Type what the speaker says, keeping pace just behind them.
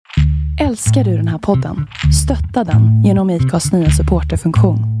Älskar du den här podden? Stötta den genom IKAs nya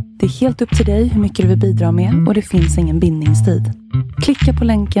supporterfunktion. Det är helt upp till dig hur mycket du vill bidra med och det finns ingen bindningstid. Klicka på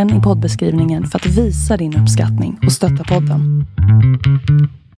länken i poddbeskrivningen för att visa din uppskattning och stötta podden.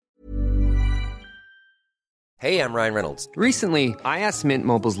 Hey, I'm Ryan Reynolds. Recently, I asked Mint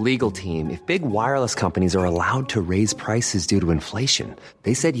Mobile's legal team if big wireless companies are allowed to raise prices due to inflation.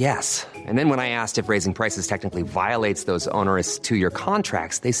 They said yes. And then when I asked if raising prices technically violates those onerous two-year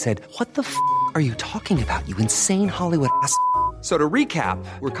contracts, they said, "What the f*** are you talking about, you insane Hollywood ass?" So to recap,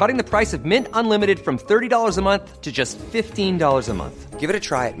 we're cutting the price of Mint Unlimited from $30 a month to just $15 a month. Give it a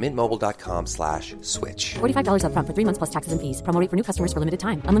try at mintmobile.com/switch. $45 up front for 3 months plus taxes and fees. Promo rate for new customers for limited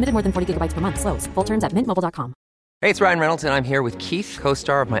time. Unlimited more than 40 gigabytes per month. Slows full terms at mintmobile.com. Hey, it's Ryan Reynolds, and I'm here with Keith,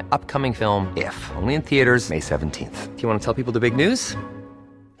 co-star of my upcoming film, If, only in theaters May 17th. Do you want to tell people the big news?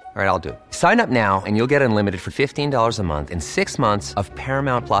 All right, I'll do it. Sign up now and you'll get unlimited for $15 a month and 6 months of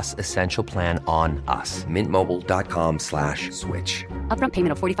Paramount Plus Essential Plan on us. mintmobile.com/switch. Upfront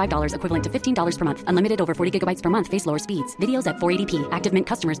payment of $45 equivalent to $15 per month. Unlimited over 40 gigabytes per month. Face lower speeds. Videos at 480p. Active Mint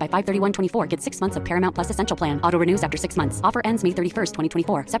customers by 531.24 get 6 months of Paramount Plus Essential Plan. Auto renews after 6 months. Offer ends May 31st,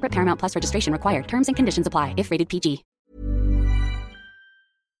 2024. Separate Paramount Plus registration required. Terms and conditions apply if rated PG.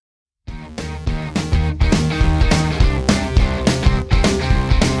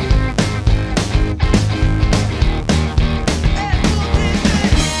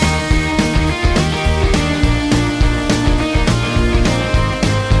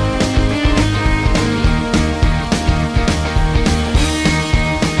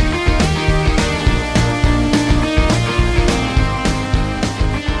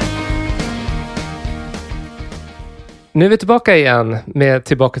 Nu är vi tillbaka igen med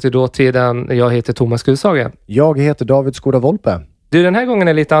Tillbaka till dåtiden. Jag heter Thomas Gushage. Jag heter David Skoda Volpe. Du, den här gången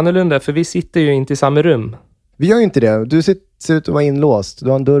är lite annorlunda för vi sitter ju inte i samma rum. Vi gör ju inte det. Du ser ut att vara inlåst. Du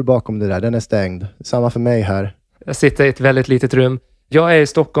har en dörr bakom det där. Den är stängd. Samma för mig här. Jag sitter i ett väldigt litet rum. Jag är i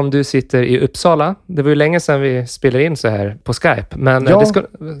Stockholm, du sitter i Uppsala. Det var ju länge sedan vi spelade in så här på Skype. Men ja, det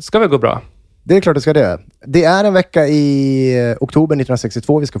ska väl gå bra? Det är klart det ska det. Det är en vecka i oktober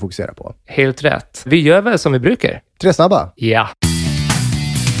 1962 vi ska fokusera på. Helt rätt. Vi gör väl som vi brukar. 3 snabba. Ja.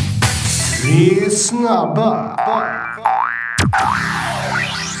 3 snabba.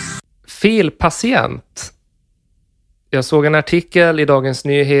 Fel patient. Jag såg en artikel i Dagens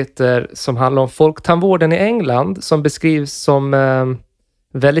Nyheter som handlar om folktandvården i England som beskrivs som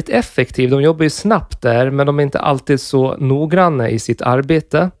väldigt effektiv. De jobbar ju snabbt där, men de är inte alltid så noggranna i sitt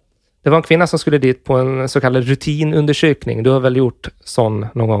arbete. Det var en kvinna som skulle dit på en så kallad rutinundersökning. Du har väl gjort sån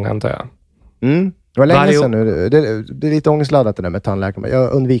någon gång, antar jag? Det var länge sedan nu. Det är lite ångestladdat det där med tandläkaren.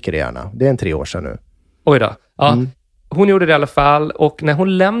 Jag undviker det gärna. Det är en 3 år sedan nu. Oj då. Ja. Hon gjorde det i alla fall. Och när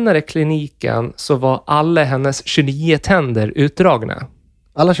hon lämnade kliniken så var alla hennes 29 tänder utdragna.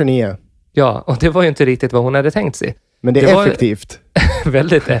 Alla 29? Ja, och det var ju inte riktigt vad hon hade tänkt sig. Men det är effektivt.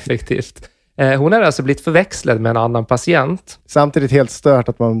 Väldigt effektivt. Hon hade alltså blivit förväxlad med en annan patient. Samtidigt helt stört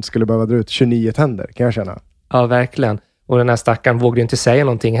att man skulle behöva dra ut 29 tänder, kan jag känna. Ja, verkligen. Och den här stackaren vågade inte säga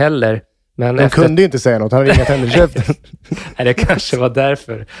någonting heller. Men hon kunde ju inte säga något, han hade inga tänder i käften. Nej, det kanske var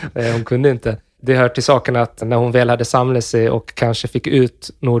därför. Hon kunde inte. Det hör till saken att när hon väl hade samlat sig och kanske fick ut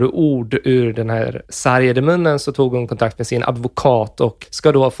några ord ur den här sargade munnen så tog hon kontakt med sin advokat och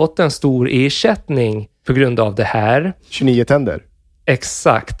ska då ha fått en stor ersättning på grund av det här. 29 tänder?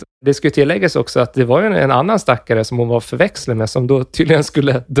 Exakt. Det skulle tilläggas också att det var ju en annan stackare som hon var förväxlad med som då tydligen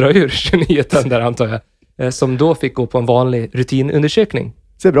skulle dra ur 29 tänder, antar jag. Som då fick gå på en vanlig rutinundersökning.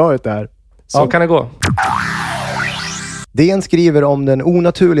 Ser bra ut det här. Så kan det gå. DN skriver om den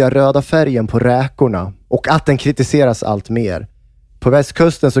onaturliga röda färgen på räkorna och att den kritiseras allt mer. På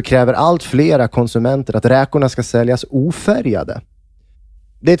västkusten så kräver allt flera konsumenter att räkorna ska säljas ofärgade.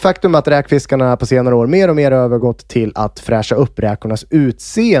 Det är ett faktum att räkfiskarna på senare år mer och mer övergått till att fräscha upp räkornas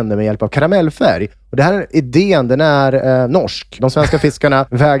utseende med hjälp av karamellfärg. Och det här idén, den är norsk. De svenska fiskarna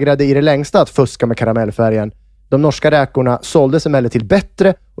vägrade i det längsta att fuska med karamellfärgen. De norska räkorna såldes emellertid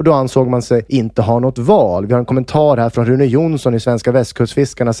bättre och då ansåg man sig inte ha något val. Vi har en kommentar här från Rune Jonsson i Svenska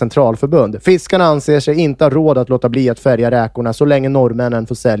Västkustfiskarnas centralförbund. Fiskarna anser sig inte ha råd att låta bli att färga räkorna så länge norrmännen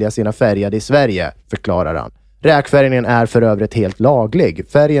får sälja sina färgade i Sverige, förklarar han. Räkfärgningen är för övrigt helt laglig.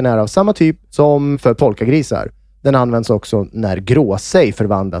 Färgen är av samma typ som för polkagrisar. Den används också när gråsej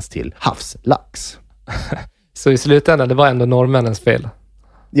förvandlas till havslax. Så i slutändan, det var ändå norrmännens fel?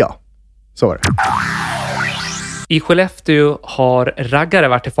 Ja, så var det. I Skellefteå har raggare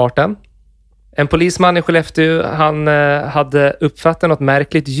varit i farten. En polisman i Skellefteå, han hade uppfattat något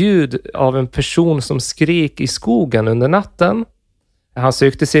märkligt ljud av en person som skrek i skogen under natten. Han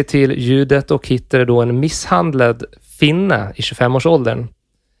sökte sig till ljudet och hittade då en misshandlad finne i 25-årsåldern.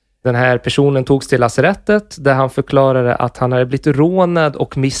 Den här personen togs till lasarettet där han förklarade att han hade blivit rånad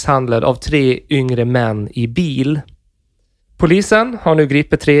och misshandlad av 3 yngre män i bil. Polisen har nu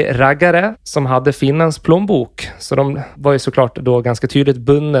gripit 3 raggare som hade Finnans plånbok. Så de var ju såklart då ganska tydligt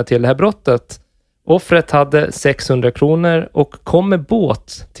bundna till det här brottet. Offret hade 600 kronor och kom med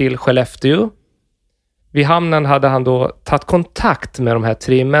båt till Skellefteå. Vid hamnen hade han då tagit kontakt med de här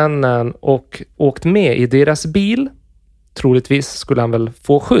 3 männen och åkt med i deras bil. Troligtvis skulle han väl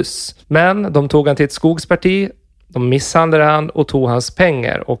få skjuts. Men de tog han till ett skogsparti, de misshandlade han och tog hans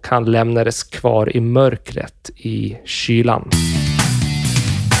pengar och han lämnades kvar i mörkret i kylan.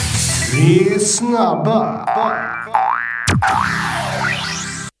 Vi är snabba.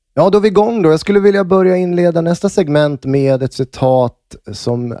 Ja, då är vi igång då. Jag skulle vilja börja inleda nästa segment med ett citat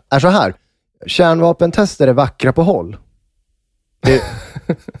som är så här. Kärnvapentester är vackra på håll.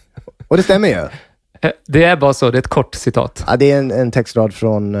 Och det stämmer ju. Det är bara så, det är ett kort citat. Ja, det är en textrad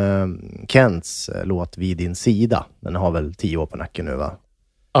från Kents låt Vid din sida. Den har väl 10 år på nacken nu, va?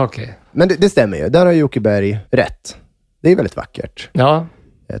 Okej. Okay. Men det stämmer ju. Där har Jocke Berg rätt. Det är väldigt vackert. Ja.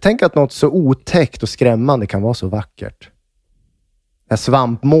 Tänk att något så otäckt och skrämmande kan vara så vackert. Det här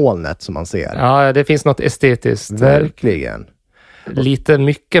svampmolnet som man ser. Ja, det finns något estetiskt. Verkligen. Lite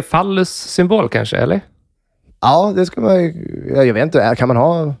mycket fallus-symbol kanske, eller? Ja, det ska man ju... Jag vet inte, kan man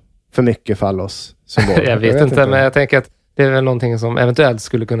ha för mycket fallos-symbol? jag vet inte, men jag tänker att det är väl någonting som eventuellt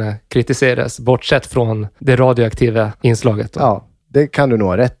skulle kunna kritiseras, bortsett från det radioaktiva inslaget. Då. Ja, det kan du nog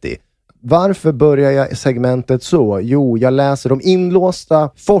ha rätt i. Varför börjar jag segmentet så? Jo, jag läser om inlåsta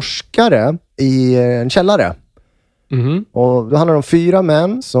forskare i en källare. Mm. Och då handlar det om 4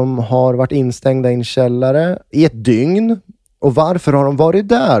 män som har varit instängda i en källare i ett dygn. Och varför har de varit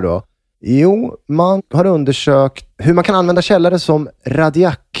där då? Jo, man har undersökt hur man kan använda källare som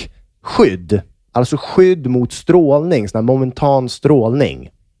radiakskydd. Alltså skydd mot strålning, sån här momentan strålning.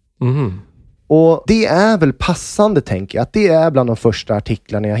 Mm. Och det är väl passande, tänker jag, att det är bland de första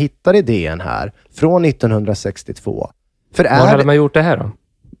artiklarna jag hittar i DN här. Från 1962. För Var hade man gjort det här då?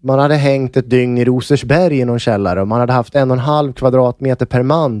 Man hade hängt ett dygn i Rosersberg i någon källare och man hade haft 1,5 kvadratmeter per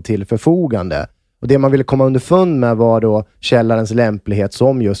man till förfogande. Och det man ville komma underfund med var då källarens lämplighet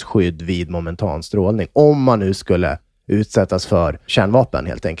som just skydd vid momentan strålning. Om man nu skulle utsättas för kärnvapen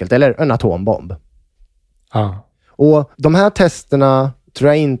helt enkelt. Eller en atombomb. Ja. Och de här testerna tror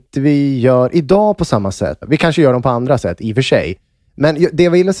jag inte vi gör idag på samma sätt. Vi kanske gör dem på andra sätt i och för sig. Men det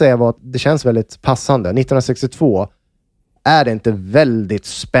jag ville säga var att det känns väldigt passande. 1962 är det inte väldigt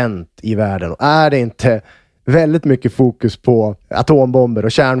spänt i världen. Och är det inte väldigt mycket fokus på atombomber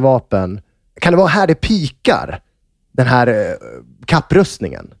och kärnvapen. Kan det vara här det pikar? Den här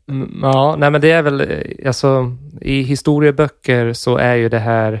kapprustningen? Ja, nej men det är väl... Alltså, i historieböcker så är ju det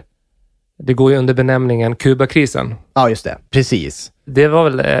här... Det går ju under benämningen Kubakrisen. Ja, just det. Precis. Det var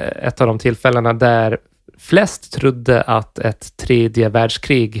väl ett av de tillfällena där flest trodde att ett 3:e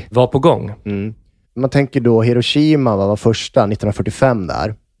världskrig var på gång. Mm. Man tänker då Hiroshima var första 1945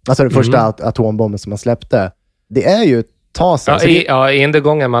 där. Alltså den första atombomben som man släppte. Det är ju ett tag sedan. Ja, en del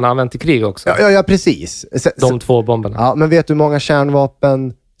gånger man använt i krig också. Ja, precis. De 2 bomberna. Ja, men vet du hur många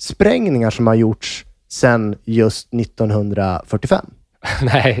kärnvapensprängningar som har gjorts sedan just 1945?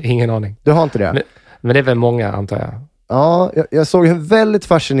 Nej, ingen aning. Du har inte det? Men det är väl många, antar jag. Ja, jag såg en väldigt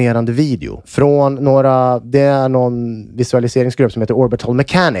fascinerande video från det är någon visualiseringsgrupp som heter Orbital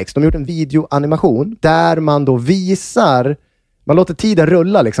Mechanics. De har gjort en videoanimation där man då visar, man låter tiden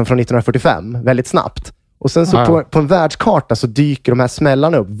rulla liksom från 1945 väldigt snabbt. Och sen så på en världskarta så dyker de här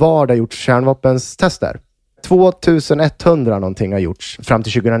smällarna upp var det har gjorts kärnvapenstester. 2100 någonting har gjorts fram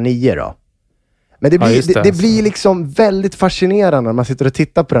till 2009 då. Men det blir liksom väldigt fascinerande när man sitter och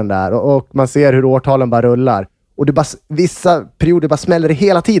tittar på den där och man ser hur årtalen bara rullar. Och det bara, vissa perioder bara smäller det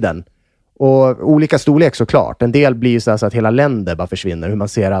hela tiden. Och olika storlek såklart. En del blir ju så att hela länder bara försvinner. Hur man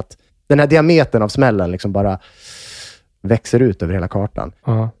ser att den här diametern av smällen liksom bara växer ut över hela kartan.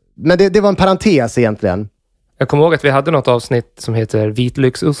 Men det var en parentes egentligen. Jag kommer ihåg att vi hade något avsnitt som heter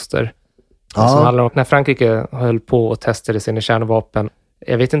Vitlöksoster. Som handlar om när Frankrike höll på och testade sina kärnvapen.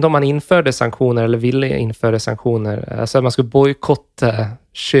 Jag vet inte om man införde sanktioner eller ville införa sanktioner. Alltså man skulle bojkotta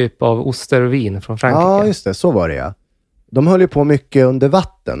köp av oster och vin från Frankrike. Ja, just det. Så var det, ja. De höll ju på mycket under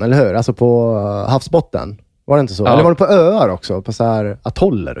vatten, eller hur? Alltså på havsbotten. Var det inte så? Ja. Eller var det på öar också? På så här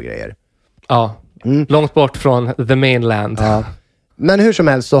atoller och grejer? Ja, långt bort från the mainland. Ja. Men hur som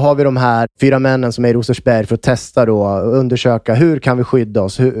helst så har vi de här 4 männen som är i Rosersberg för att testa då och undersöka hur kan vi skydda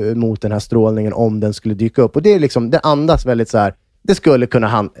oss mot den här strålningen om den skulle dyka upp. Och det är liksom, det andas väldigt så här. Det skulle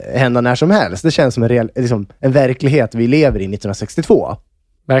kunna hända när som helst. Det känns som en verklighet vi lever i 1962.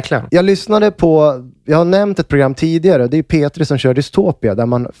 Verkligen. Jag har nämnt ett program tidigare, det är Petri som kör Dystopia, där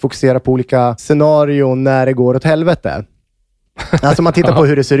man fokuserar på olika scenarion när det går åt helvete. Alltså man tittar på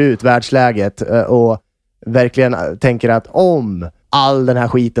hur det ser ut, världsläget, och verkligen tänker att om all den här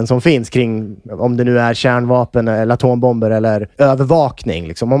skiten som finns kring, om det nu är kärnvapen eller atombomber eller övervakning,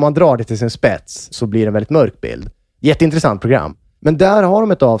 liksom, om man drar det till sin spets så blir det en väldigt mörk bild. Jätteintressant program. Men där har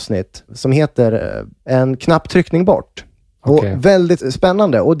de ett avsnitt som heter En knapp tryckning bort. Okay. Och väldigt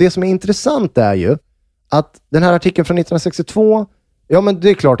spännande. Och det som är intressant är ju att den här artikeln från 1962, ja men det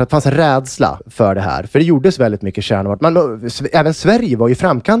är klart att det fanns en rädsla för det här. För det gjordes väldigt mycket kärnvapen. Men även Sverige var ju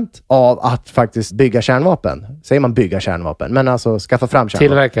framkant av att faktiskt bygga kärnvapen. Säger man bygga kärnvapen? Men alltså skaffa fram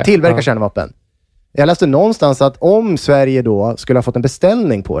kärnvapen. Tillverka kärnvapen. Jag läste någonstans att om Sverige då skulle ha fått en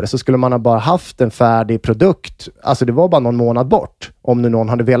beställning på det så skulle man ha bara haft en färdig produkt. Alltså det var bara någon månad bort. Om nu någon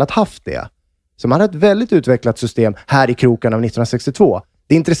hade velat haft det. Så man hade ett väldigt utvecklat system här i krokarna av 1962.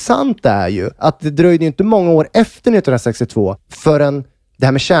 Det intressanta är ju att det dröjde inte många år efter 1962 förrän det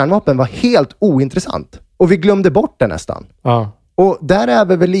här med kärnvapen var helt ointressant. Och vi glömde bort det nästan. Ja. Och där är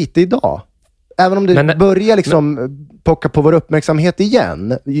vi väl lite idag. Även om det börjar liksom pocka på vår uppmärksamhet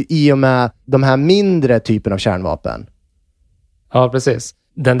igen i och med de här mindre typen av kärnvapen. Ja, precis.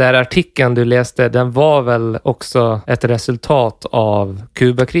 Den där artikeln du läste, den var väl också ett resultat av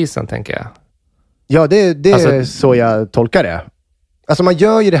Kubakrisen, tänker jag. Ja, det är alltså, så jag tolkar det. Alltså man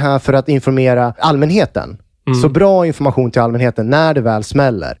gör ju det här för att informera allmänheten. Så bra information till allmänheten när det väl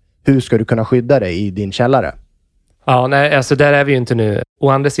smäller. Hur ska du kunna skydda dig i din källare? Ja, nej, alltså där är vi ju inte nu. Å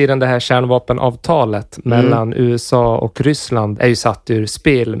andra sidan, det här kärnvapenavtalet mellan USA och Ryssland är ju satt ur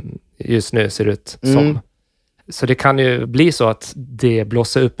spel just nu, ser det ut som. Så det kan ju bli så att det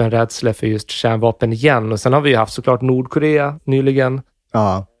blåser upp en rädsla för just kärnvapen igen. Och sen har vi ju haft såklart Nordkorea nyligen.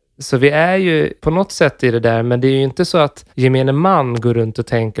 Ja. Så vi är ju på något sätt i det där, men det är ju inte så att gemene man går runt och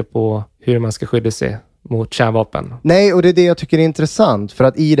tänker på hur man ska skydda sig mot kärnvapen. Nej, och det är det jag tycker är intressant. För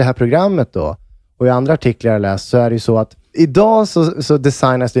att i det här programmet då, och i andra artiklar jag läst, så är det ju så att idag så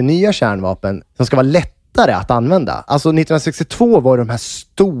designas det nya kärnvapen som ska vara lättare att använda. Alltså 1962 var det de här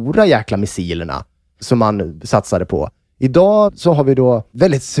stora jäkla missilerna som man satsade på. Idag så har vi då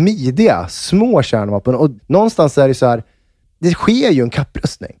väldigt smidiga, små kärnvapen. Och någonstans är det så här, det sker ju en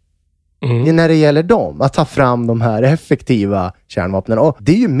kapprustning. När det gäller dem, att ta fram de här effektiva kärnvapnen. Och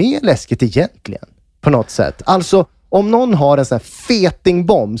det är ju mer läskigt egentligen, på något sätt. Alltså, om någon har en sån här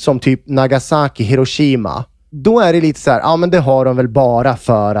fetingbomb som typ Nagasaki, Hiroshima, då är det lite så här, ja men det har de väl bara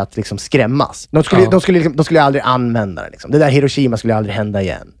för att liksom skrämmas. De skulle aldrig använda det liksom. Det där Hiroshima skulle aldrig hända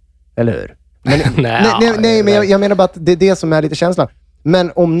igen. Eller hur? Men, nej, men jag menar bara att det är det som är lite känslan.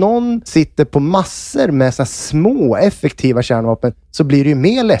 Men om någon sitter på massor med så små effektiva kärnvapen så blir det ju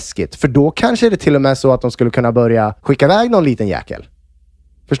mer läskigt. För då kanske det till och med så att de skulle kunna börja skicka iväg någon liten jäkel.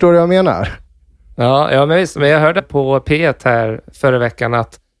 Förstår du vad jag menar? Ja, men visst. Men jag hörde på P1 här förra veckan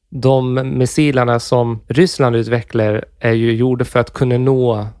att de missilerna som Ryssland utvecklar är ju gjorda för att kunna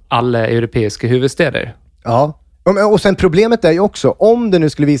nå alla europeiska huvudstäder. Ja. Och sen problemet är ju också, om det nu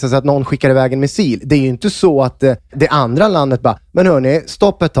skulle visa sig att någon skickar iväg en missil, det är ju inte så att det andra landet bara, men hörni,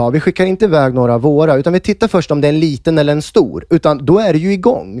 stopp ett tag, vi skickar inte iväg några av våra, utan vi tittar först om det är en liten eller en stor, utan då är det ju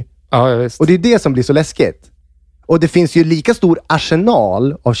igång. Ja, visst. Och det är det som blir så läskigt. Och det finns ju lika stor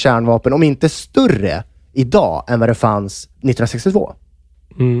arsenal av kärnvapen, om inte större, idag än vad det fanns 1962.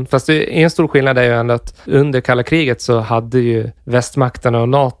 Fast en stor skillnad är ju ändå att under kalla kriget så hade ju västmakterna och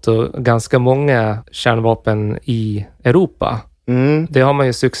NATO ganska många kärnvapen i Europa. Det har man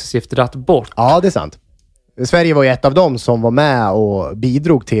ju successivt dratt bort. Ja, det är sant. Sverige var ju ett av dem som var med och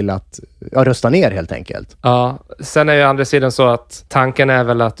bidrog till att rösta ner helt enkelt. Ja, sen är ju andra sidan så att tanken är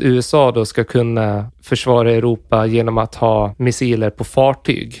väl att USA då ska kunna försvara Europa genom att ha missiler på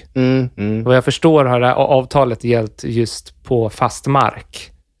fartyg. Vad jag förstår har det här avtalet gällt just på fast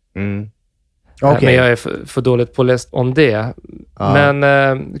mark. Okay. Men jag är för dåligt påläst om det. Ja.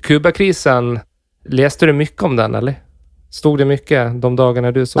 Men Kubakrisen, läste du mycket om den eller? Stod det mycket de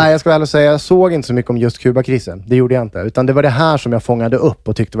dagarna du såg? Nej, jag ska väl säga, jag såg inte så mycket om just Kubakrisen. Det gjorde jag inte. Utan det var det här som jag fångade upp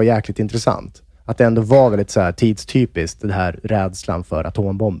och tyckte var jäkligt intressant. Att det ändå var väldigt så här tidstypiskt, det här rädslan för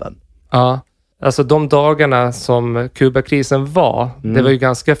atombomben. Ja, alltså de dagarna som Kubakrisen var, det var ju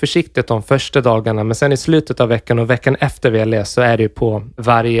ganska försiktigt de första dagarna. Men sen i slutet av veckan och veckan efter vi har läst så är det ju på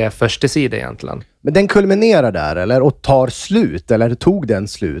varje första sida egentligen. Men den kulminerar där, eller? Och tar slut? Eller tog den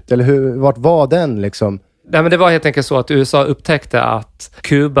slut? Eller vart var den liksom? Nej, men det var helt enkelt så att USA upptäckte att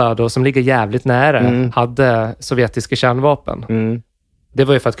Kuba då, som ligger jävligt nära, hade sovjetiska kärnvapen. Det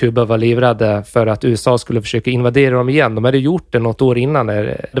var ju för att Kuba var livrädda för att USA skulle försöka invadera dem igen. De hade gjort det något år innan.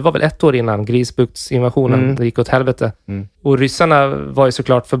 Det var väl 1 år innan Grisbuktsinvasionen. Det gick åt helvete. Och ryssarna var ju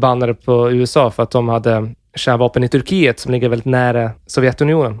såklart förbannade på USA för att de hade kärnvapen i Turkiet som ligger väldigt nära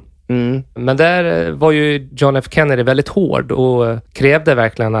Sovjetunionen. Men där var ju John F. Kennedy väldigt hård och krävde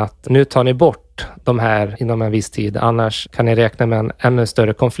verkligen att nu tar ni bort de här inom en viss tid, annars kan ni räkna med en ännu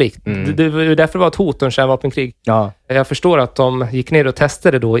större konflikt. Det var därför det var ett hot om kärnvapenkrig. Ja. Jag förstår att de gick ner och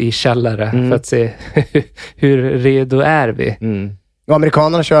testade då i källare för att se hur redo är vi. Och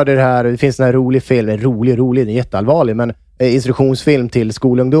amerikanerna körde det här, det finns en här rolig film, rolig, den är jätteallvarlig, men instruktionsfilm till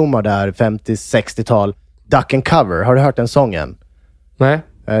skolungdomar där, 50-60-tal, Duck and Cover. Har du hört den sången? Nej.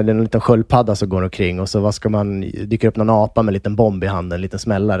 Det är en liten sköldpadda som går omkring och så dyker upp någon apa med en liten bomb i handen, en liten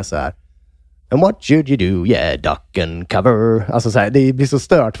smällare så här. And what should you do? Yeah, duck and cover. Alltså så här, det blir så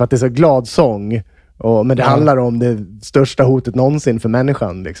stört för att det är så glad sång. Men det handlar om det största hotet någonsin för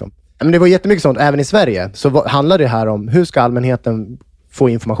människan. Liksom. Men det var jättemycket sånt. Även i Sverige så handlar det här om hur ska allmänheten få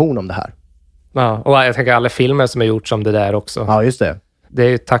information om det här. Ja, och jag tänker alla filmer som är gjorts om det där också. Ja, just det. Det är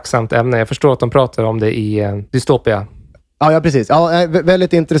ju ett tacksamt ämne. Jag förstår att de pratar om det i Dystopia. Ja, precis. Ja,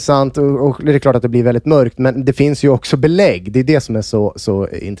 väldigt intressant och det är klart att det blir väldigt mörkt, men det finns ju också belägg. Det är det som är så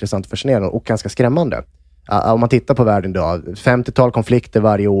intressant och fascinerande och ganska skrämmande. Om man tittar på världen idag, 50-tal konflikter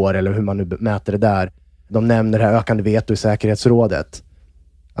varje år eller hur man nu mäter det där. De nämner det här ökande veto i säkerhetsrådet.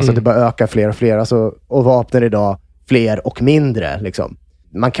 Alltså det bara ökar fler och fler. Alltså, och vapnen idag, fler och mindre. Liksom.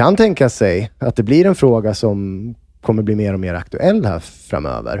 Man kan tänka sig att det blir en fråga som kommer bli mer och mer aktuell här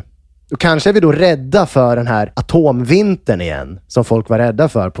framöver. Och kanske är vi då rädda för den här atomvintern igen, som folk var rädda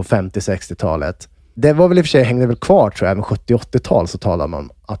för på 50-60-talet. Det var väl i och för sig, hängde väl kvar tror jag, även 70-80-tal så talar man om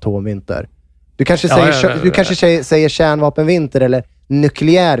atomvinter. Du kanske säger kärnvapenvinter eller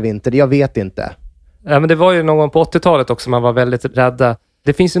nukleärvinter, jag vet inte. Ja, men det var ju någon gång på 80-talet också man var väldigt rädda.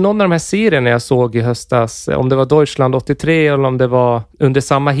 Det finns ju någon av de här serierna jag såg i höstas, om det var Deutschland 83 eller om det var Under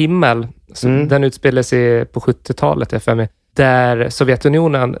samma himmel. Den utspelade sig på 70-talet, för mig. Där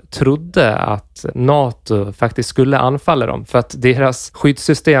Sovjetunionen trodde att NATO faktiskt skulle anfalla dem. För att deras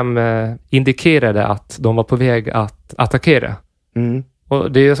skyddssystem indikerade att de var på väg att attackera.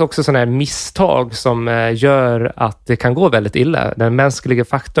 Och det är också sådana här misstag som gör att det kan gå väldigt illa. Den mänskliga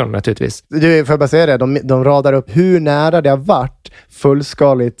faktorn naturligtvis. Du, får jag bara säga det, de radar upp hur nära det har varit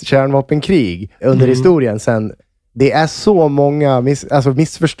fullskaligt kärnvapenkrig under historien sen. Det är så många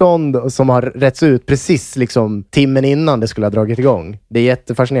missförstånd som har rätts ut precis liksom timmen innan det skulle ha dragit igång. Det är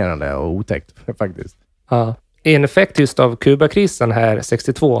jättefascinerande och otäckt faktiskt. Ja. En effekt just av Kubakrisen här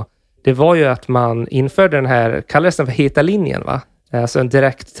 62, det var ju att man införde den här, kallades den för heta linjen va? Alltså en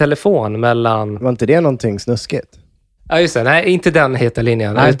direkt telefon mellan... Var inte det någonting snuskigt? Ja just det, nej inte den heta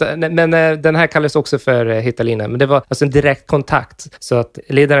linjen. Men den här kallades också för heta linjen. Men det var alltså en direkt kontakt. Så att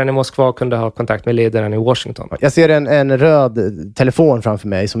ledaren i Moskva kunde ha kontakt med ledaren i Washington. Jag ser en röd telefon framför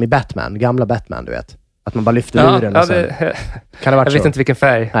mig som i Batman, gamla Batman du vet. Att man bara lyfter luren och sen... Kan det varit jag så? vet inte vilken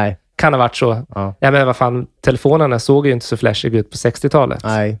färg. Nej. Kan ha varit så. Ja men vad fan, telefonerna såg ju inte så flashig ut på 60-talet.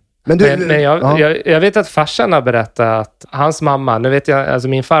 Nej. Men jag vet att farsan har berättat att hans mamma, nu vet jag, alltså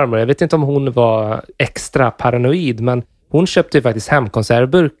min farmor, jag vet inte om hon var extra paranoid, men hon köpte ju faktiskt hem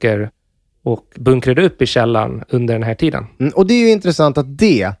konservburkar och bunkrade upp i källaren under den här tiden. Och det är ju intressant att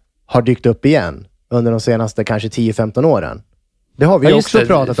det har dykt upp igen under de senaste kanske 10-15 åren. Det har vi ju också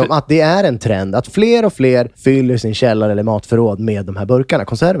pratat om, att det är en trend att fler och fler fyller sin källare eller matförråd med de här burkarna,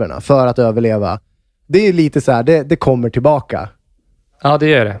 konserverna, för att överleva. Det är lite så här, det kommer tillbaka. Ja, det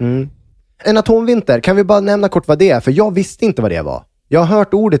gör det. En atomvinter, kan vi bara nämna kort vad det är? För jag visste inte vad det var. Jag har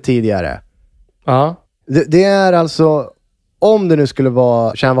hört ordet tidigare. Ja. Det är alltså, om det nu skulle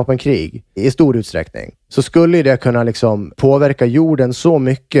vara kärnvapenkrig i stor utsträckning, så skulle det kunna liksom påverka jorden så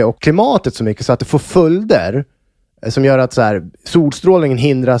mycket och klimatet så mycket så att det får följder som gör att så här, solstrålningen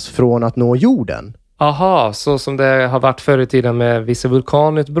hindras från att nå jorden. Aha, så som det har varit förr i tiden med vissa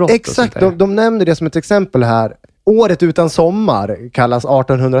vulkanutbrott. Exakt, de nämner det som ett exempel här. Året utan sommar kallas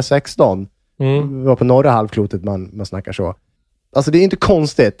 1816. Det var på norra halvklotet man snackar så. Alltså det är inte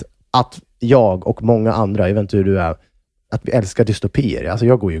konstigt att jag och många andra, eventuellt du är, att vi älskar dystopier. Alltså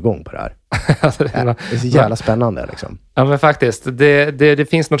jag går ju igång på det här. Det är så jävla spännande liksom. Ja men faktiskt, det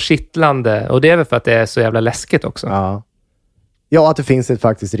finns något kittlande. Och det är väl för att det är så jävla läskigt också. Ja, att det finns ett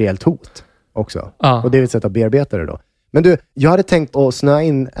faktiskt reellt hot också. Ja. Och det är ett sätt att bearbeta det då. Men du, jag hade tänkt att snöa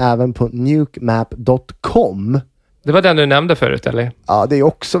in även på nukemap.com. Det var den du nämnde förut, eller? Ja, det är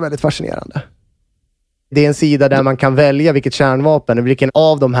också väldigt fascinerande. Det är en sida där man kan välja vilket kärnvapen, vilken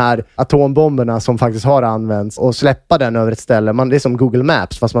av de här atombomberna som faktiskt har använts och släppa den över ett ställe. Det är som Google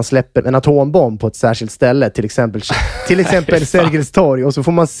Maps, fast man släpper en atombomb på ett särskilt ställe, till exempel Sergels torg, och så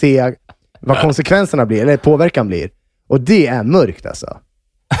får man se vad konsekvenserna blir, eller påverkan blir. Och det är mörkt alltså.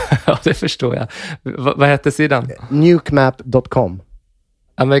 Ja, det förstår jag. Vad heter sidan? Nukemap.com.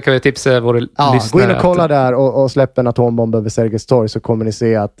 Ja, men kan vi tipsa våra lyssnare? Gå in och kolla där och släpp en atombomb över Sergels torg, så kommer ni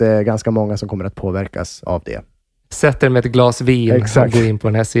se att det är ganska många som kommer att påverkas av det. Sätt er med ett glas vin. Exakt. Och gå in på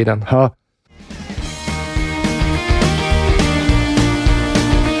den här sidan. Ja.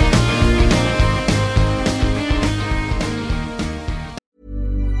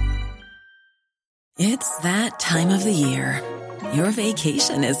 It's that time of the year. Your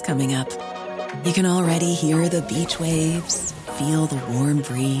vacation is coming up. You can already hear the beach waves, feel the warm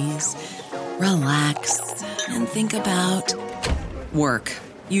breeze, relax, and think about work.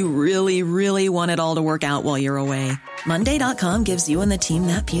 You really, really want it all to work out while you're away. Monday.com gives you and the team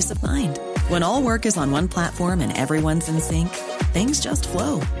that peace of mind. When all work is on one platform and everyone's in sync, things just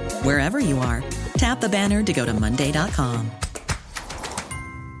flow. Wherever you are, tap the banner to go to Monday.com.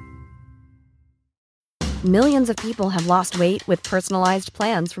 Millions of people have lost weight with personalized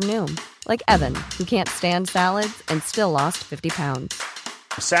plans from Noom. Like Evan, who can't stand salads and still lost 50 pounds.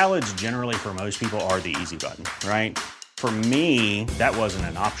 Salads generally for most people are the easy button, right? For me, that wasn't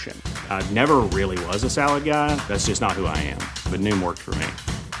an option. I never really was a salad guy. That's just not who I am. But Noom worked for me.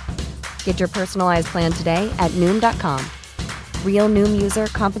 Get your personalized plan today at Noom.com. Real Noom user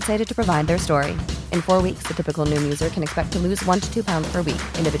compensated to provide their story. In 4 weeks, the typical Noom user can expect to lose 1 to 2 pounds per week.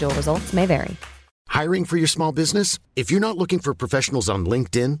 Individual results may vary. Hiring for your small business? If you're not looking for professionals on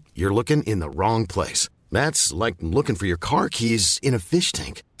LinkedIn, you're looking in the wrong place. That's like looking for your car keys in a fish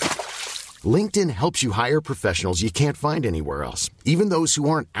tank. LinkedIn helps you hire professionals you can't find anywhere else, even those who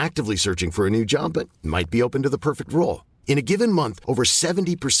aren't actively searching for a new job but might be open to the perfect role. In a given month, over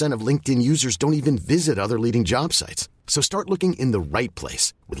 70% of LinkedIn users don't even visit other leading job sites. So start looking in the right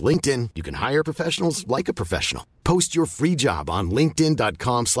place. With LinkedIn, you can hire professionals like a professional. Post your free job on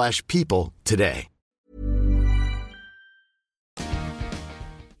linkedin.com/people today.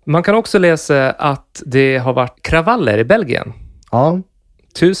 Man kan också läsa att det har varit kravaller i Belgien. Ja.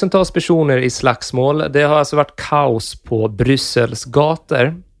 Tusentals personer i slagsmål. Det har alltså varit kaos på Bryssels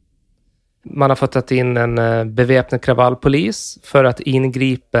gator. Man har fått ta in en beväpnad kravallpolis för att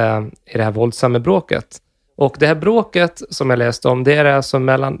ingripa i det här våldsamma bråket. Och det här bråket som jag läste om, det är alltså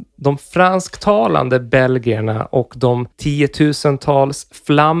mellan de fransktalande belgierna och de 10-tusentals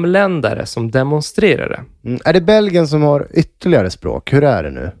flamländare som demonstrerade. Är det Belgien som har ytterligare språk? Hur är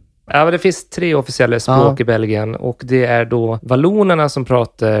det nu? Ja, men det finns 3 officiella språk i Belgien, och det är då vallonerna som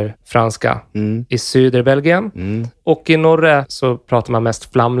pratar franska i södra Belgien, och i norra så pratar man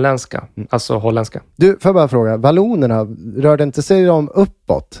mest flamländska, alltså holländska. Du, får jag bara fråga, vallonerna, rörde inte sig de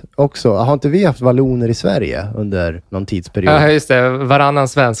uppåt också? Har inte vi haft valloner i Sverige under någon tidsperiod? Ja, just det. Varannan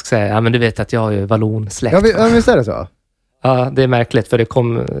svensk säger, ja men du vet att jag är vallonsläkt. Ja, visst är det så? Ja, det är märkligt, för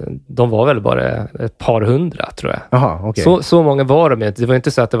de var väl bara ett par hundra, tror jag. Aha, okay. Så många var de inte. Det var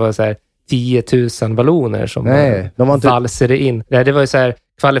inte så att det var så här 10 000 valloner som valsade in. Nej, det var ju så här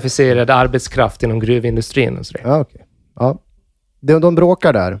kvalificerad arbetskraft inom gruvindustrin och sådär. Ja, okej. Ja. De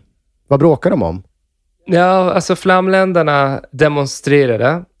bråkar där. Vad bråkar de om? Ja, alltså flamländarna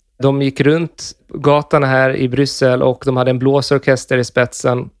demonstrerade. De gick runt gatorna här i Bryssel och de hade en blåsorkester i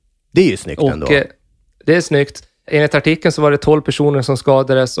spetsen. Det är ju snyggt ändå. Det är snyggt. Enligt artikeln så var det 12 personer som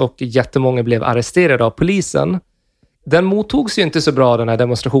skadades och jättemånga blev arresterade av polisen. Den mottogs ju inte så bra, den här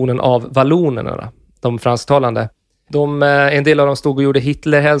demonstrationen, av vallonerna, de fransktalande. En del av dem stod och gjorde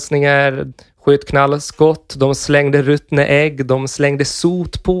Hitlerhälsningar, sköt knallskott, de slängde ruttna ägg, de slängde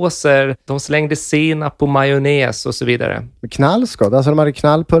sotpåsar, de slängde senap och majonnäs och så vidare. Knallskott? Alltså de hade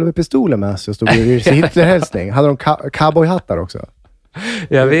knallpulverpistoler med sig och stod och gjorde Hitlerhälsning. Hade de cowboyhattar också?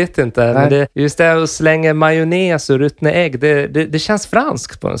 Jag vet inte, men just det att slänga majonnäs och ruttna ägg, det känns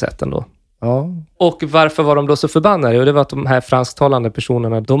franskt på något sätt ändå. Ja. Och varför var de då så förbannade? Och det var att de här fransktalande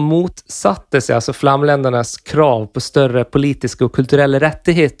personerna, de motsatte sig alltså flamländarnas krav på större politiska och kulturella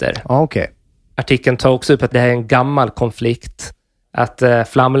rättigheter. Ja, okej. Artikeln tar också upp att det här är en gammal konflikt. Att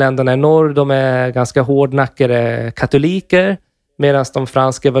flamländarna i norr, de är ganska hårdnackade katoliker. Medan de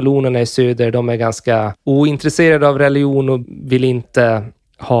franska vallonerna i söder, de är ganska ointresserade av religion och vill inte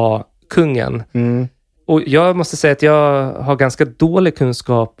ha kungen. Och jag måste säga att jag har ganska dålig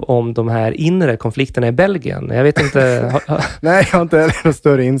kunskap om de här inre konflikterna i Belgien. Jag vet inte... Nej, jag har inte heller någon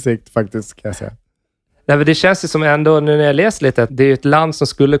större insikt faktiskt, kan jag säga. Nej, men det känns ju som ändå, nu när jag läser lite, att det är ett land som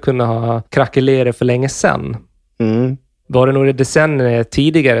skulle kunna ha krackelerat för länge sedan. var det några decennier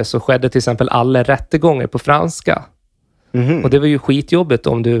tidigare så skedde till exempel alla rättegångar på franska. Och det var ju skitjobbigt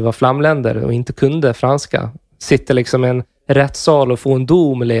om du var flamländare och inte kunde franska. Sitter liksom en rättssal och få en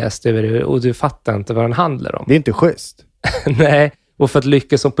dom läst över det och du fattar inte vad den handlar om. Det är inte schysst. Nej, och för att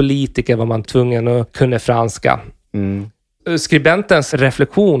lyckas som politiker var man tvungen att kunna franska. Skribentens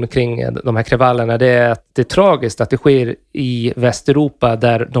reflektion kring de här kravallerna, det är att det är tragiskt att det sker i Västeuropa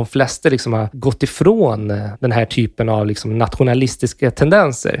där de flesta liksom har gått ifrån den här typen av liksom nationalistiska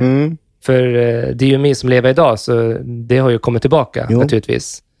tendenser. För det är ju mig som lever idag, så det har ju kommit tillbaka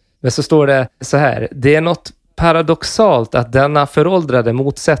naturligtvis. Men så står det så här: det är något paradoxalt att denna föråldrade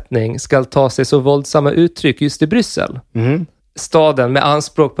motsättning ska ta sig så våldsamma uttryck just i Bryssel. Staden med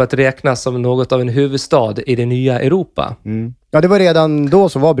anspråk på att räknas som något av en huvudstad i det nya Europa. Ja, det var redan då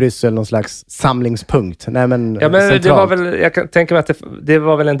så var Bryssel någon slags samlingspunkt. Nej, men ja, men det var väl, jag kan tänka mig att det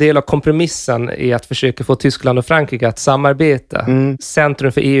var väl en del av kompromissen i att försöka få Tyskland och Frankrike att samarbeta.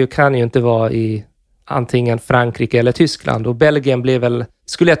 Centrum för EU kan ju inte vara i antingen Frankrike eller Tyskland. Och Belgien blev väl,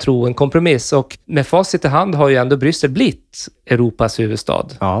 skulle jag tro, en kompromiss. Och med facit i hand har ju ändå Bryssel blivit Europas huvudstad.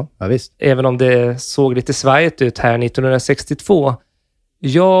 Ja, visst. Även om det såg lite svajigt ut här 1962.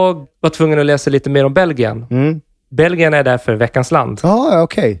 Jag var tvungen att läsa lite mer om Belgien. Belgien är därför veckans land. Ja,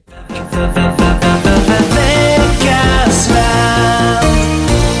 okej.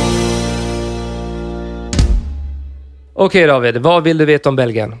 Okej David, vad vill du veta om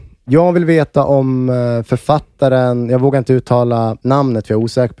Belgien? Jag vill veta om författaren, jag vågar inte uttala namnet för jag är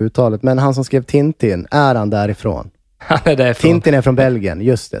osäker på uttalet, men han som skrev Tintin, är han därifrån? Han är därifrån. Tintin är från Belgien,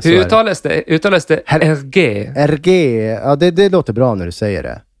 just det. Hur uttalas det? Uttalas det RG? RG, ja det låter bra när du säger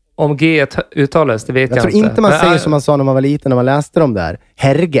det. Om G uttalas, det vet jag inte. Jag tror inte man säger som man sa när man var liten, när man läste dem där.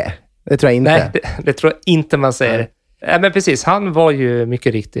 Herge, det tror jag inte. Nej, det tror jag inte man säger. Nej, men precis, han var ju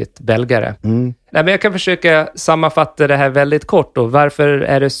mycket riktigt belgare. Nej, men jag kan försöka sammanfatta det här väldigt kort då. Varför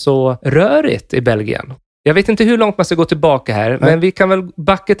är det så rörigt i Belgien? Jag vet inte hur långt man ska gå tillbaka här, men vi kan väl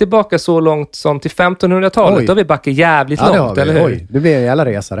backa tillbaka så långt som till 1500-talet. Då har vi backat jävligt långt, eller hur? Oj, det blir en jävla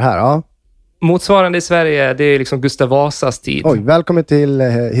resa det här, ja. Motsvarande i Sverige, det är liksom Gustav Vasas tid. Oj, välkommen till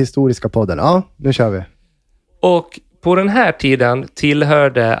Historiska podden. Ja, nu kör vi. Och på den här tiden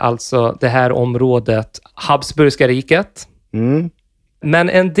tillhörde alltså det här området Habsburgska riket. Men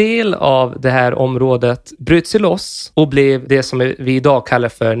en del av det här området bröt sig loss och blev det som vi idag kallar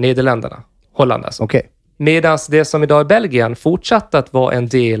för Nederländerna. Holland alltså. Okay. Medan det som idag är Belgien fortsatte att vara en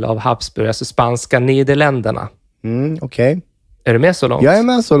del av Habsburg, alltså spanska Nederländerna. Okej. Är du med så långt? Jag är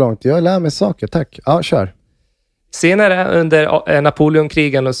med så långt. Jag lär mig saker, tack. Ja, kör. Senare under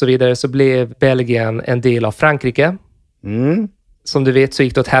Napoleonkrigen och så vidare så blev Belgien en del av Frankrike. Som du vet så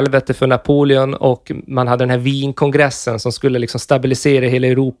gick det åt helvete för Napoleon och man hade den här Wienkongressen som skulle liksom stabilisera hela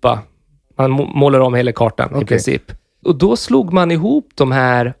Europa. Man målar om hela kartan i princip. Och då slog man ihop de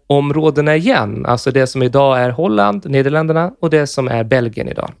här områdena igen. Alltså det som idag är Holland, Nederländerna och det som är Belgien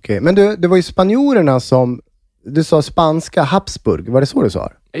idag. Okej. Men det var ju spanjorerna som, du sa spanska Habsburg, var det så du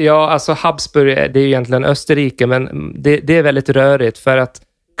sa? Ja, alltså Habsburg, det är ju egentligen Österrike, men det är väldigt rörigt för att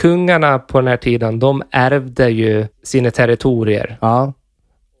kungarna på den här tiden, de ärvde ju sina territorier. Ja.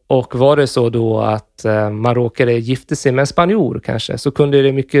 Och var det så då att man råkade gifta sig med en spanjor kanske, så kunde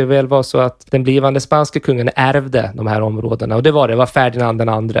det mycket väl vara så att den blivande spanska kungen ärvde de här områdena. Och det var Ferdinand den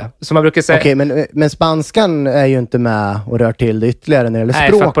andre. Så man brukar säga... Okej, men spanskan är ju inte med och rör till det ytterligare när det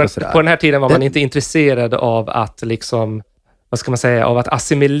gäller språk och sådär. På den här tiden var man inte intresserad av att liksom... vad ska man säga, av att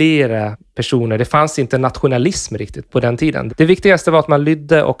assimilera personer. Det fanns inte nationalism riktigt på den tiden. Det viktigaste var att man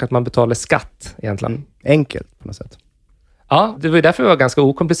lydde och att man betalade skatt egentligen. Enkelt på något sätt. Ja, det var därför det var ganska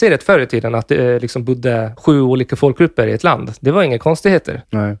okomplicerat förr i tiden att det liksom bodde 7 olika folkgrupper i ett land. Det var inga konstigheter.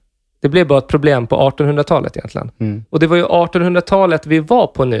 Nej. Det blev bara ett problem på 1800-talet egentligen. Och det var ju 1800-talet vi var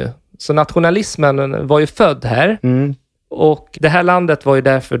på nu. Så nationalismen var ju född här. Och det här landet var ju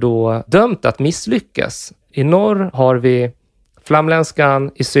därför då dömt att misslyckas. I norr har vi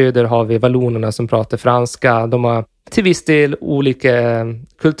flamländskan, i söder har vi vallonerna som pratar franska. De har till viss del olika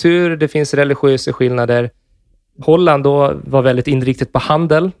kultur, det finns religiösa skillnader. Holland då var väldigt inriktat på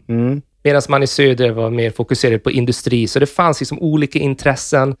handel, medan man i söder var mer fokuserad på industri. Så det fanns liksom olika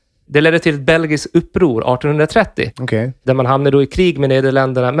intressen. Det ledde till ett belgiskt uppror 1830, där man hamnade då i krig med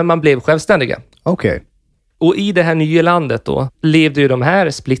Nederländerna, men man blev självständiga. Och i det här nya landet då levde ju de här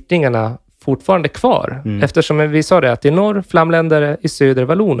splittringarna fortfarande kvar. Eftersom vi sa det att i norr flamländare, i söder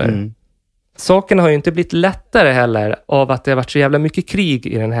valloner. Saken har ju inte blivit lättare heller av att det har varit så jävla mycket krig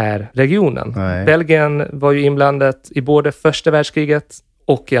i den här regionen. Nej. Belgien var ju inblandat i både första världskriget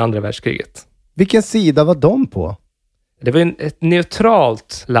och i andra världskriget. Vilken sida var de på? Det var ett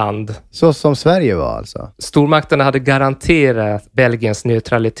neutralt land. Så som Sverige var alltså? Stormakterna hade garanterat Belgiens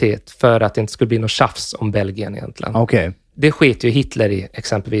neutralitet för att det inte skulle bli något tjafs om Belgien egentligen. Okej. Det sket ju Hitler i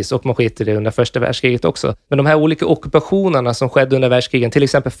exempelvis, och man sket i det under första världskriget också. Men de här olika ockupationerna som skedde under världskrigen, till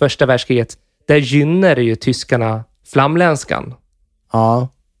exempel första världskriget, där gynnade ju tyskarna flamländskan. Ja.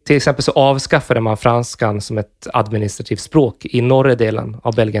 Till exempel så avskaffade man franskan som ett administrativt språk i norra delen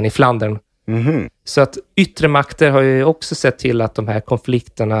av Belgien, i Flandern. Mhm. Så att yttre makter har ju också sett till att de här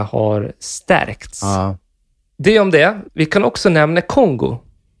konflikterna har stärkts. Ja. Det om det. Vi kan också nämna Kongo.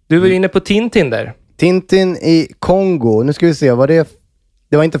 Du var ju inne på Tintin där. Tintin i Kongo. Nu ska vi se,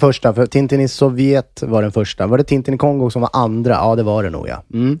 det var inte första, för Tintin i Sovjet var den första. Var det Tintin i Kongo som var andra? Ja, det var det nog, ja.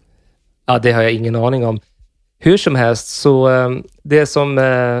 Mm. Ja, det har jag ingen aning om. Hur som helst, så det som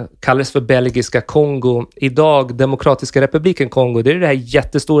kallas för belgiska Kongo, idag Demokratiska republiken Kongo, det är det här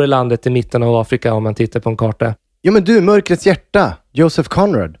jättestora landet i mitten av Afrika om man tittar på en karta. Jo, men du, Mörkrets hjärta, Joseph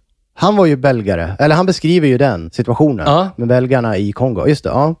Conrad, han var ju belgare. Eller han beskriver ju den situationen med belgarna i Kongo. Just det,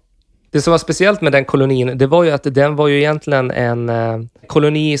 ja. Det som var speciellt med den kolonin, det var ju att den var ju egentligen en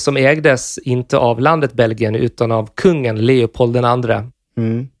koloni som ägdes inte av landet Belgien utan av kungen Leopold II.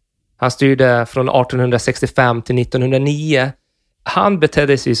 Mm. Han styrde från 1865 till 1909. Han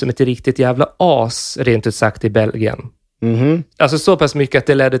betedde sig som ett riktigt jävla as, rent ut sagt, i Belgien. Mm. Alltså så pass mycket att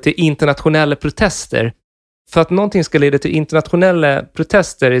det ledde till internationella protester. För att någonting ska leda till internationella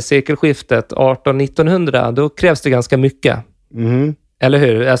protester i sekelskiftet 1800-1900, då krävs det ganska mycket. Mm. Eller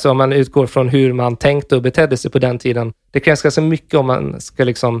hur? Alltså om man utgår från hur man tänkte och betedde sig på den tiden. Det krävs ganska mycket om man ska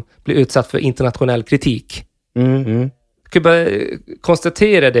liksom bli utsatt för internationell kritik. Mm. Jag kan bara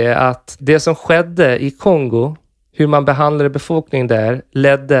konstatera det att det som skedde i Kongo, hur man behandlade befolkningen där,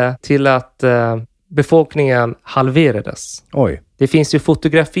 ledde till att befolkningen halverades. Oj. Det finns ju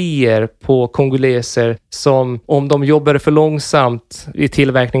fotografier på kongoleser som, om de jobbade för långsamt i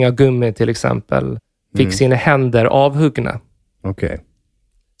tillverkning av gummi till exempel, fick sina händer avhuggna. Okej.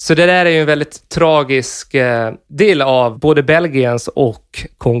 Så det där är ju en väldigt tragisk del av både Belgiens och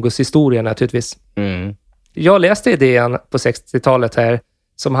Kongos historia naturligtvis. Mm. Jag läste idén på 60-talet här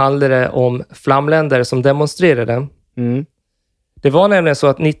som handlade om flamländare som demonstrerade. Mm. Det var nämligen så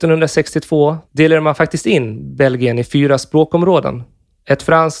att 1962 delade man faktiskt in Belgien i 4 språkområden. Ett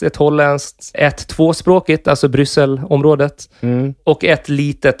franskt, ett holländskt, ett tvåspråkigt, alltså Brysselområdet, och ett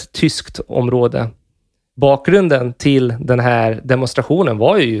litet tyskt område. Bakgrunden till den här demonstrationen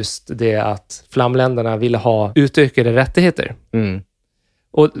var ju just det att flamländerna ville ha utökade rättigheter. Mm.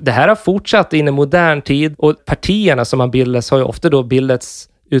 Och det här har fortsatt in i modern tid, och partierna som har bildats har ju ofta då bildats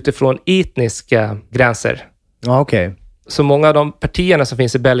utifrån etniska gränser. Ja, okej. Så många av de partierna som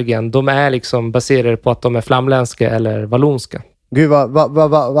finns i Belgien, de är liksom baserade på att de är flamländska eller vallonska. Gud,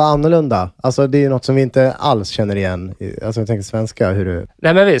 vad annorlunda. Alltså det är ju något som vi inte alls känner igen. Alltså jag tänker svenska, hur du...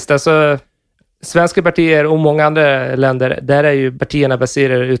 Nej men visst, alltså svenska partier och många andra länder, där är ju partierna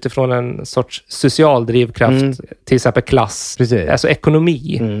baserade utifrån en sorts social drivkraft, till exempel klass. Precis. Alltså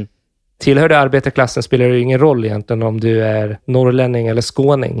ekonomi. Tillhör du arbetarklassen spelar det ju ingen roll egentligen om du är norrlänning eller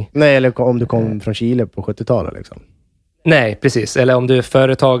skåning. Nej, eller om du kom från Chile på 70-talet liksom. Nej, precis. Eller om du är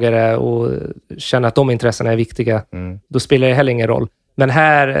företagare och känner att de intressena är viktiga, då spelar det heller ingen roll. Men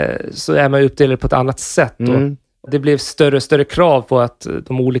här så är man uppdelad på ett annat sätt. Och det blev större och större krav på att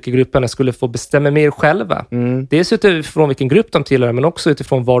de olika grupperna skulle få bestämma mer själva. Dels utifrån vilken grupp de tillhör, men också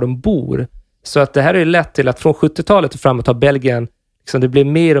utifrån var de bor. Så att det här är ju lätt till att från 70-talet och framåt har Belgien, liksom, det blev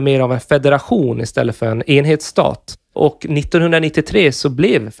mer och mer av en federation istället för en enhetsstat. Och 1993 så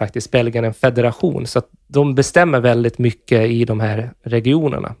blev faktiskt Belgien en federation, så att de bestämmer väldigt mycket i de här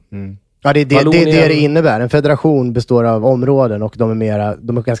regionerna. Ja, det är det innebär. En federation består av områden och de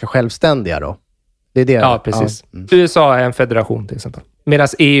är ganska självständiga då. Det är det. Ja, precis. Ja. USA är en federation till exempel. Medan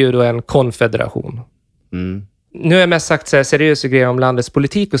EU då är en konfederation. Nu har jag mest sagt så här seriösa grejer om landets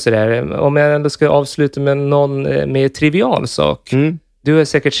politik och sådär. Om jag ändå ska avsluta med någon mer trivial sak. Du har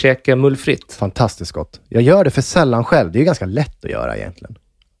säkert käkat mullfritt. Fantastiskt gott. Jag gör det för sällan själv. Det är ju ganska lätt att göra egentligen.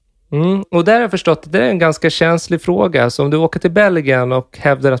 Och där har jag förstått att det är en ganska känslig fråga. Så om du åker till Belgien och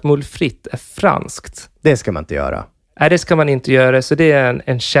hävdar att mullfritt är franskt. Det ska man inte göra. Nej, det ska man inte göra. Så det är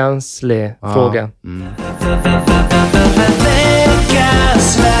en känslig fråga.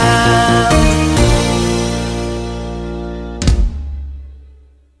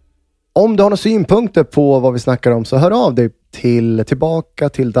 Om du har några synpunkter på vad vi snackar om så hör av dig tillbaka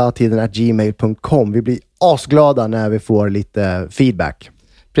till datiden@gmail.com. Vi blir asglada när vi får lite feedback.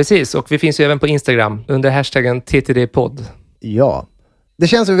 Precis, och vi finns ju även på Instagram under hashtaggen TTD-podd. Ja. Det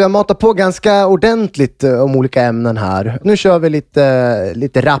känns som att vi har matat på ganska ordentligt om olika ämnen här. Nu kör vi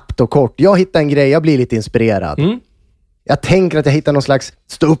lite rappt och kort. Jag hittar en grej, jag blir lite inspirerad. Jag tänker att jag hittar någon slags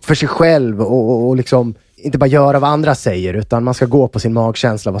stå upp för sig själv och liksom inte bara göra vad andra säger, utan man ska gå på sin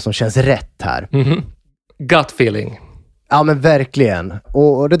magkänsla, vad som känns rätt här. Mm-hmm. Gut feeling. Ja, men verkligen.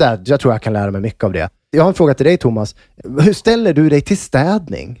 Och det där, jag tror jag kan lära mig mycket av det. Jag har en fråga till dig, Thomas. Hur ställer du dig till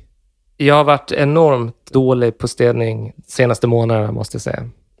städning? Jag har varit enormt dålig på städning senaste månaderna, måste jag säga.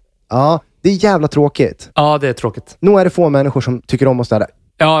 Ja, det är jävla tråkigt. Ja, det är tråkigt. Nog är det få människor som tycker om att städa.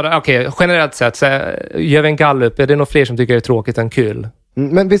 Ja, okej. Generellt sett, så gör vi en gallup, är det nog fler som tycker det är tråkigt än kul?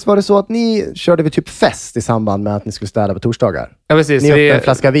 Men visst var det så att ni körde vid typ fest i samband med att ni skulle städa på torsdagar? Ja, precis. Ni öppnade en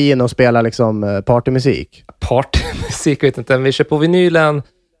flaska vin och spelade liksom partymusik. Partymusik, vet inte. Vi kör på vinylen,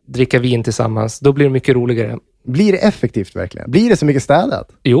 dricka vin tillsammans. Då blir det mycket roligare. Blir det effektivt verkligen? Blir det så mycket städat?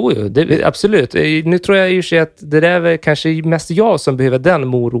 Jo, absolut. Nu tror jag ju att det där är väl kanske mest jag som behöver den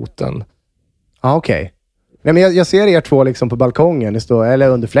moroten. Ja, okej. Nej, men jag ser er två liksom på balkongen, eller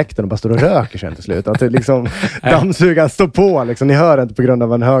under fläkten och bara står och röker sen till slut. Att det liksom dammsugaren står på. Liksom. Ni hör inte på grund av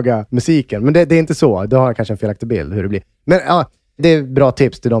den höga musiken. Men det är inte så. Då har jag kanske en felaktig bild hur det blir. Men ja, det är bra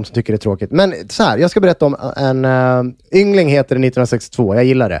tips till de som tycker det är tråkigt. Men så här, jag ska berätta om en yngling heter det 1962. Jag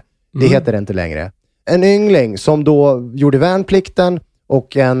gillar det. Det heter det inte längre. En yngling som då gjorde värnplikten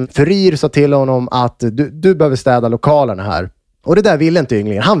och en furir sa till honom att du behöver städa lokalerna här. Och det där ville inte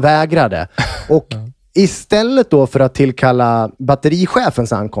ynglingen. Han vägrade. Och istället då för att tillkalla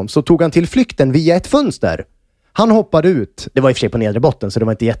batterichefens ankomst så tog han till flykten via ett fönster. Han hoppade ut. Det var i och för sig på nedre botten så det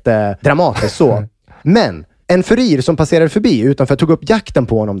var inte jättedramatiskt så. Men en furir som passerade förbi utanför tog upp jakten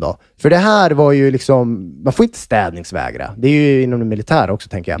på honom då. För det här var ju liksom, man får inte städningsvägra. Det är ju inom det militära också,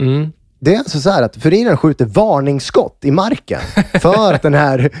 tänker jag. Mm. Det är alltså så här att furiren skjuter varningsskott i marken för att den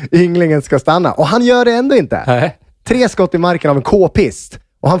här ynglingen ska stanna. Och han gör det ändå inte. 3 skott i marken av en k-pist.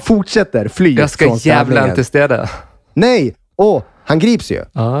 Och han fortsätter fly. Jag ska jävla inte städa. Nej, och han grips ju.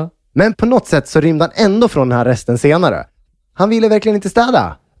 Men på något sätt så rymde han ändå från den här resten senare. Han ville verkligen inte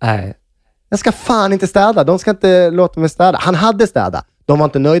städa. Nej. Jag ska fan inte städa. De ska inte låta mig städa. Han hade städa. De var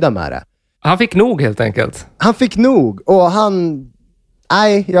inte nöjda med det. Han fick nog helt enkelt. Han fick nog. Och han...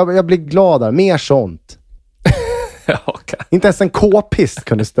 Nej, jag blir gladare. Mer sånt. Okay. Inte ens en k-pist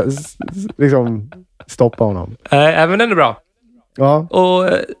kunde liksom stoppa honom. Även den är bra. Ja. Och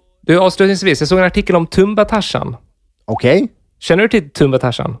du, avslutningsvis, jag såg en artikel om Tumba-Tarzan. Okej. Känner du till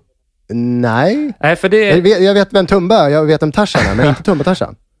Tumba-Tarzan? Nej. För det... jag vet vem Tumba, jag vet vem Tarzan är, men inte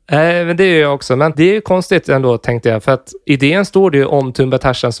Tumba-Tarzan. Men det är jag också. Men det är ju konstigt ändå, tänkte jag. För att idén står det ju om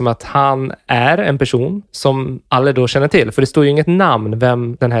Tumba-Tarzan som att han är en person som alla då känner till. För det står ju inget namn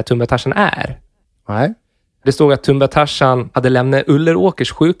vem den här Tumba-Tarzan är. Nej. Det stod att Tumba-Tarzan hade lämnat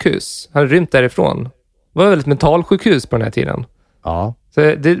Ulleråkers sjukhus. Han hade rymt därifrån. Det var väl ett mentalsjukhus på den här tiden. Ja. Så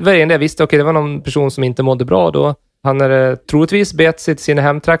det var det enda jag visste. Okej, det var någon person som inte mådde bra då. Han hade troligtvis bet sig till sina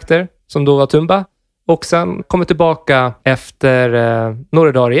hemtrakter, som då var Tumba. Och sen kommer tillbaka efter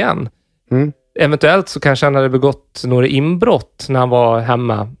några dagar igen. Mm. Eventuellt så kanske han hade begått några inbrott när han var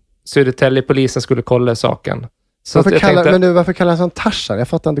hemma. Södertälje-polisen skulle kolla saken. Så varför kallar han sån Tarzan? Jag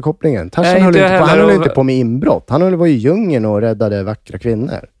fattar inte kopplingen. Tarzan höll inte på med inbrott. Han var i djungeln och räddade vackra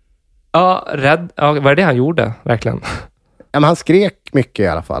kvinnor. Ja, vad är det han gjorde, verkligen? Ja, men han skrek mycket i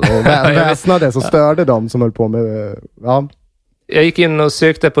alla fall. Och väsnades och störde dem som höll på med... Ja. Jag gick in och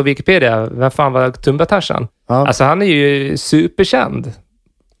sökte på Wikipedia. Vem fan var Tumba-Tarzan? Ja. Alltså, han är ju superkänd.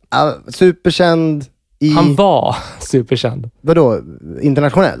 Ja, superkänd i... Han var superkänd. Vadå?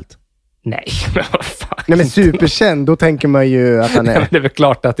 Internationellt? Nej, men vad fan. Nej, men superkänd, då tänker man ju att han är... Nej, det är väl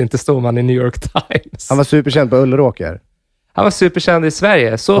klart att det inte står man i New York Times. Han var superkänd på Ulleråker. Han var superkänd i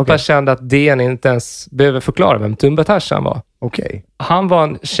Sverige. Så pass känd att DN inte ens behöver förklara vem Tumba-Tarzan var. Okej. Han var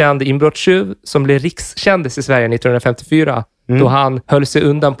en känd inbrottstjuv som blev rikskändis i Sverige 1954. Då han höll sig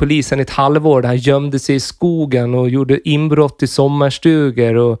undan polisen i ett halvår. Där han gömde sig i skogen och gjorde inbrott i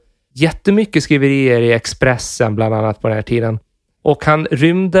sommarstugor. Och jättemycket skriverier i Expressen bland annat på den här tiden. Och han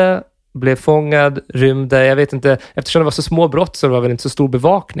rymde, blev fångad, jag vet inte. Eftersom det var så små brott så var det väl inte så stor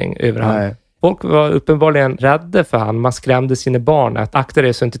bevakning över honom. Folk var uppenbarligen rädda för han. Man skrämde sina barn att akta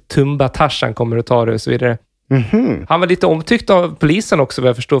dig så inte Tumba-Tarzan kommer att ta det och så vidare. Mm-hmm. Han var lite omtyckt av polisen också, vad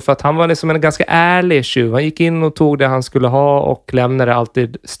jag förstår, för att han var liksom en ganska ärlig tjuv. Han gick in och tog det han skulle ha och lämnade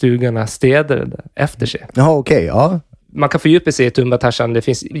alltid stugorna städade efter sig. Ja, okej, ja. Man kan fördjupa sig i Tumba-Tarzan. Det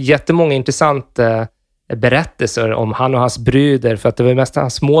finns jättemånga intressanta berättelser om han och hans bröder, för att det var mest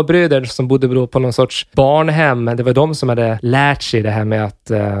hans småbröder som bodde på någon sorts barnhem, men det var de som hade lärt sig det här med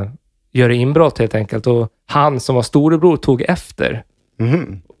att göra inbrott helt enkelt, och han som var storebror tog efter.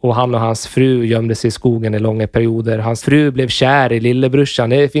 Mm. Och han och hans fru gömde sig i skogen i långa perioder. Hans fru blev kär i lillebrorsan.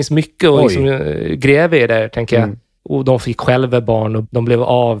 Det finns mycket att liksom gräva i där, tänker jag. Och de fick själva barn och de blev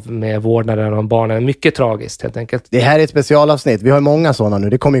av med vårdnaden om barnen. Mycket tragiskt helt enkelt. Det här är ett specialavsnitt. Vi har många sådana nu.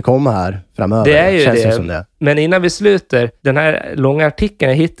 Det kommer ju komma här framöver. Det är ju Känns det. Som det. Men innan vi slutar, den här långa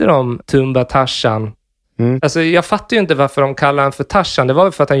artikeln, jag hittade om Tumba Tarzan. Alltså jag fattar ju inte varför de kallar han för Tarzan. Det var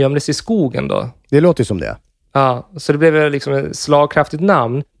väl för att han gömdes i skogen då. Det låter ju som det. Ja, så det blev liksom ett slagkraftigt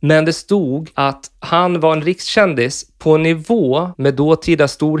namn. Men det stod att han var en rikskändis på nivå med dåtida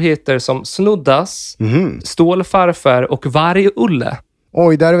storheter som Snuddas, Stålfarfar och Varg-Ulle.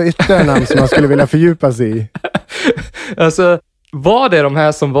 Oj, där var ytterligare namn som man skulle vilja fördjupa sig i. Alltså, var det de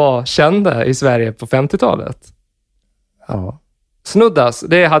här som var kända i Sverige på 50-talet? Ja. Snuddas,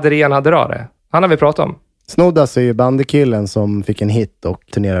 det är Hadrian Haderare. Han har vi pratat om. Snuddas är ju bandykillen som fick en hit och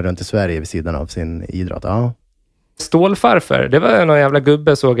turnerade runt i Sverige vid sidan av sin idrott. Ja. Stålfarfar, det var någon jävla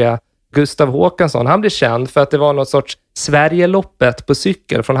gubbe såg jag. Gustav Håkansson, han blev känd för att det var något sorts Sverigeloppet på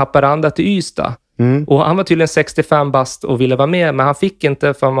cykel från Haparanda till Ystad. Och han var tydligen 65 bast och ville vara med, men han fick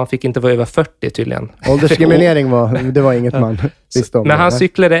inte, för man fick inte vara över 40 tydligen. Åldersdiskriminering det var inget man visste om. Men han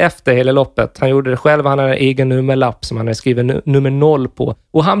cyklade efter hela loppet. Han gjorde det själv, han hade en egen nummerlapp som han hade skrivit nummer 0 på.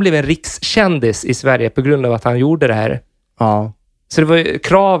 Och han blev en rikskändis i Sverige på grund av att han gjorde det här. Ja. Så det var ju,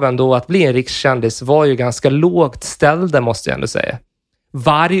 kraven då att bli en rikskändis var ju ganska lågt ställda, måste jag ändå säga.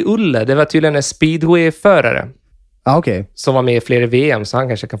 Varg-Ulle, det var tydligen en speedway-förare. Okay. Som var med i flera VM, så han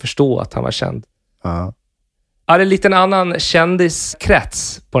kanske kan förstå att han var känd. Ja. Ja, det är lite en annan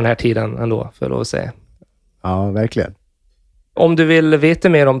kändiskrets på den här tiden ändå, för att säga. Ja, verkligen. Om du vill veta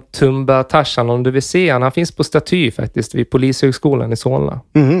mer om Tumba Tarzan, om du vill se han finns på staty faktiskt vid Polishögskolan i Solna.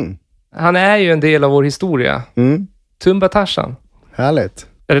 Han är ju en del av vår historia. Tumba Tarzan. Härligt.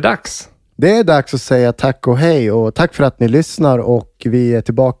 Är det dags? Det är dags att säga tack och hej, och tack för att ni lyssnar, och vi är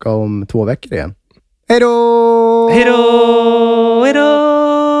tillbaka om 2 veckor igen. Hej då! Hej då! Hej då!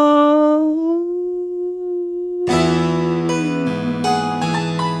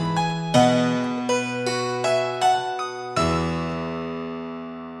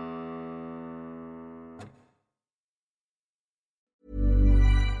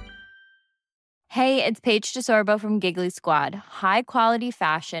 Hey, it's Paige DeSorbo from Giggly Squad. High quality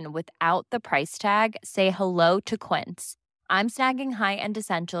fashion without the price tag. Say hello to Quince. I'm snagging high-end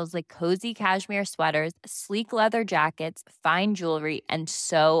essentials like cozy cashmere sweaters, sleek leather jackets, fine jewelry, and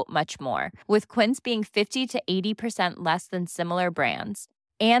so much more. With Quince being 50 to 80% less than similar brands.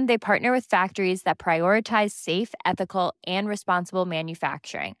 And they partner with factories that prioritize safe, ethical, and responsible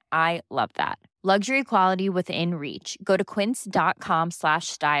manufacturing. I love that. Luxury quality within reach. Go to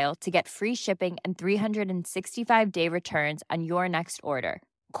quince.com/style to get free shipping and 365-day returns on your next order.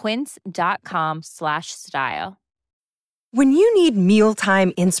 Quince.com/style. When you need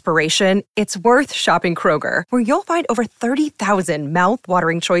mealtime inspiration, it's worth shopping Kroger, where you'll find over 30,000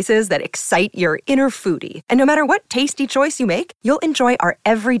 mouth-watering choices that excite your inner foodie. And no matter what tasty choice you make, you'll enjoy our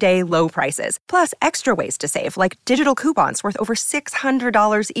everyday low prices, plus extra ways to save, like digital coupons worth over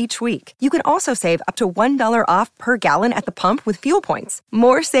 $600 each week. You can also save up to $1 off per gallon at the pump with fuel points.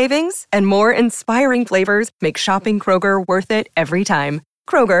 More savings and more inspiring flavors make shopping Kroger worth it every time.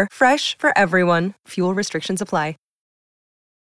 Kroger, fresh for everyone. Fuel restrictions apply.